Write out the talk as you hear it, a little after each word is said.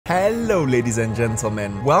Hello ladies and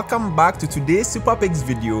gentlemen, welcome back to today's SuperPicks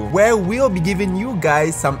video where we'll be giving you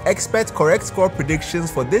guys some expert correct score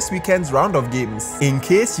predictions for this weekend's round of games. In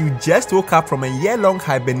case you just woke up from a year-long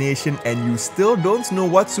hibernation and you still don't know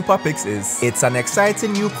what SuperPicks is, it's an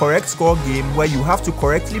exciting new correct score game where you have to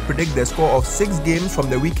correctly predict the score of 6 games from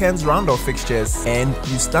the weekend's round of fixtures and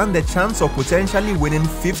you stand the chance of potentially winning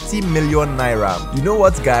 50 million naira. You know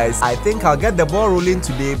what guys, I think I'll get the ball rolling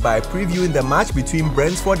today by previewing the match between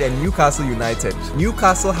Brentford and Newcastle United.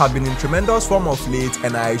 Newcastle have been in tremendous form of late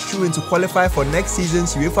and are shooing to qualify for next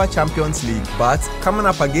season's UEFA Champions League, but coming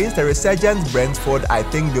up against the resurgent Brentford, I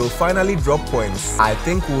think they'll finally drop points. I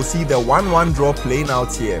think we'll see the 1-1 draw playing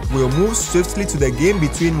out here. We'll move swiftly to the game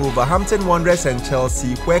between Wolverhampton Wanderers and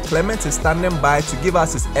Chelsea, where Clement is standing by to give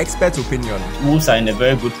us his expert opinion. Wolves are in a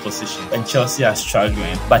very good position and Chelsea are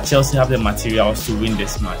struggling, but Chelsea have the materials to win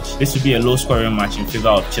this match. This will be a low-scoring match in favor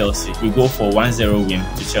of Chelsea. We go for 1-0 win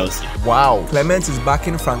to Chelsea. Wow, Clement is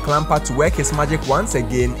backing Frank Lampard to work his magic once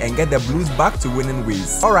again and get the Blues back to winning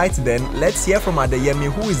ways. Alright then, let's hear from Adeyemi,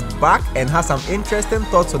 who is back and has some interesting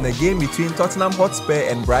thoughts on the game between Tottenham Hotspur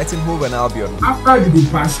and Brighton, Hove and Albion. After the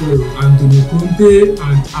departure of Antonio Conte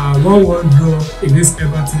and our 1-1 draw against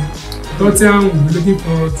Everton, Tottenham will be looking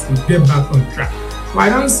forward to get back on track. But I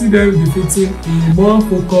don't see them defeating a more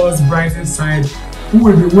focused Brighton side who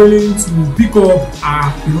will be willing to pick up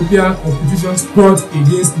our European competition spot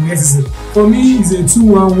against next season. For me, it's a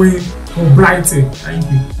 2-1 win for Brighton. Thank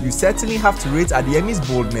you. You certainly have to rate Adeyemi's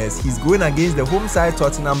boldness. He's going against the home side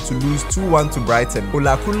Tottenham to lose 2-1 to Brighton.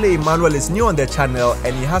 Olakunle Emmanuel is new on the channel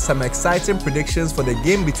and he has some exciting predictions for the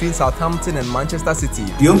game between Southampton and Manchester City.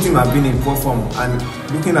 The home team have been in poor form, and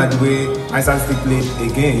looking at the way Manchester City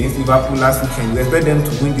played again against Liverpool last weekend, we expect them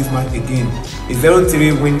to win this match again. A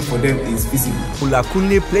 0-3 win for them is feasible.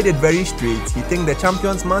 Olakunle played it very straight. He thinks the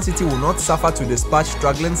champions Man City will not suffer to dispatch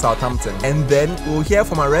struggling Southampton. And then we'll hear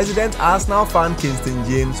from a resident Arsenal fan, Kingston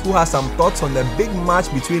James, who has some thoughts on the big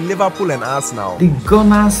match between Liverpool and Arsenal. The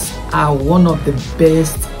Gunners are one of the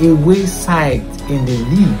best away sides in the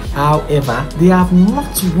league. However, they have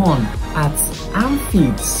not won at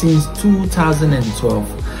Anfield since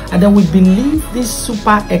 2012. And then we believe this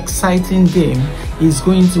super exciting game is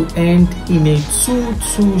going to end in a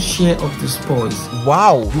 2-2 share of the spoils.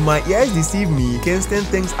 Wow, do my ears deceive me? Kingston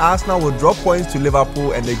thinks Arsenal will drop points to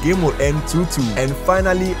Liverpool and the game will end 2-2. And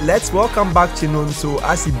finally, let's welcome back Chinonso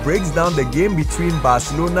as he breaks down the game between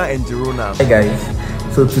Barcelona and Girona. Hi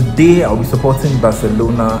guys, so today I'll be supporting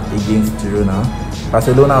Barcelona against Girona.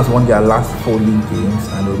 Barcelona has won their last 4 league games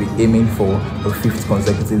and will be aiming for a 5th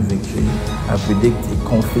consecutive victory. I predict a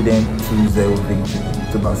confident 2-0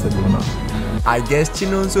 victory to Barcelona. I guess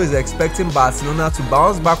Chinonso is expecting Barcelona to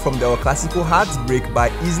bounce back from the El Clasico heartbreak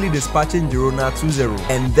by easily dispatching Girona 2-0.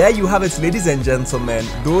 And there you have it ladies and gentlemen,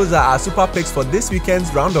 those are our super picks for this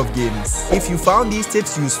weekend's round of games. If you found these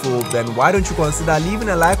tips useful, then why don't you consider leaving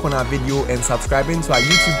a like on our video and subscribing to our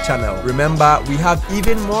YouTube channel. Remember, we have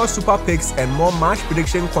even more super picks and more match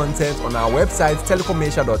prediction content on our website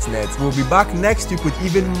TelecomAsia.net. We'll be back next week with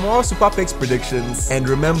even more super picks predictions. And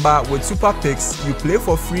remember, with super picks, you play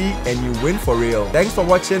for free and you win for real. Thanks for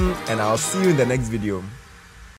watching and I'll see you in the next video.